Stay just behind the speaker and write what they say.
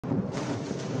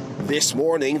This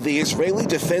morning, the Israeli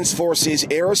Defense Forces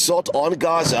air assault on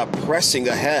Gaza pressing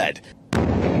ahead. The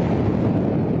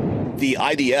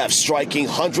IDF striking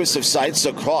hundreds of sites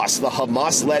across the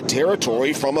Hamas-led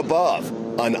territory from above.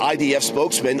 An IDF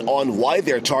spokesman on why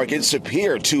their targets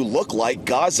appear to look like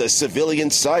Gaza civilian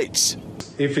sites.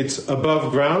 If it's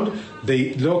above ground,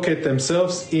 they locate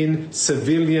themselves in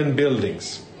civilian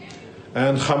buildings.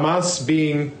 And Hamas,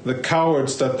 being the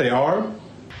cowards that they are,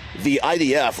 the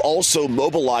IDF also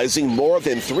mobilizing more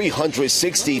than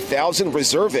 360,000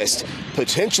 reservists,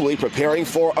 potentially preparing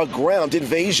for a ground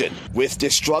invasion. With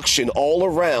destruction all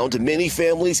around, many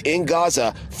families in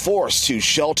Gaza forced to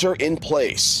shelter in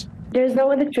place. There's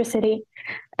no electricity,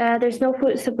 there's no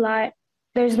food supply,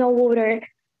 there's no water,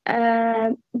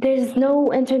 there's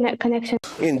no internet connection.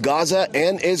 In Gaza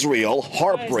and Israel,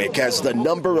 heartbreak as the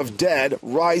number of dead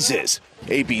rises.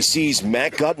 ABC's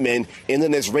Matt Gutman in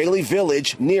an Israeli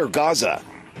village near Gaza.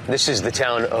 This is the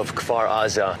town of Kfar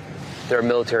Aza. There are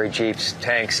military jeeps,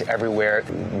 tanks everywhere.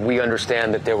 We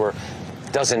understand that there were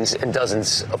dozens and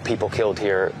dozens of people killed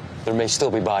here. There may still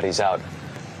be bodies out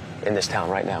in this town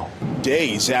right now.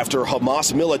 Days after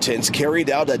Hamas militants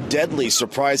carried out a deadly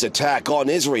surprise attack on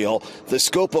Israel, the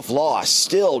scope of loss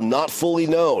still not fully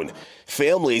known.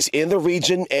 Families in the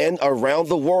region and around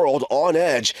the world on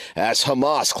edge as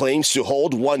Hamas claims to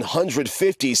hold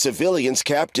 150 civilians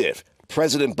captive.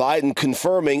 President Biden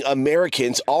confirming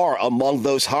Americans are among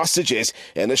those hostages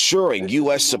and assuring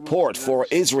U.S. support for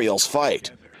Israel's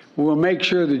fight. We will make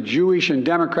sure the Jewish and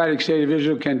democratic state of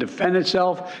Israel can defend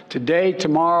itself today,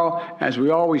 tomorrow, as we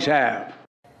always have.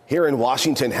 Here in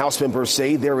Washington, House members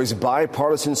say there is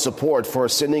bipartisan support for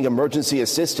sending emergency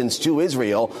assistance to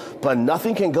Israel, but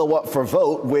nothing can go up for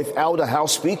vote without a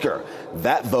House Speaker.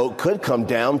 That vote could come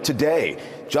down today.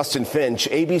 Justin Finch,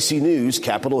 ABC News,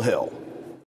 Capitol Hill.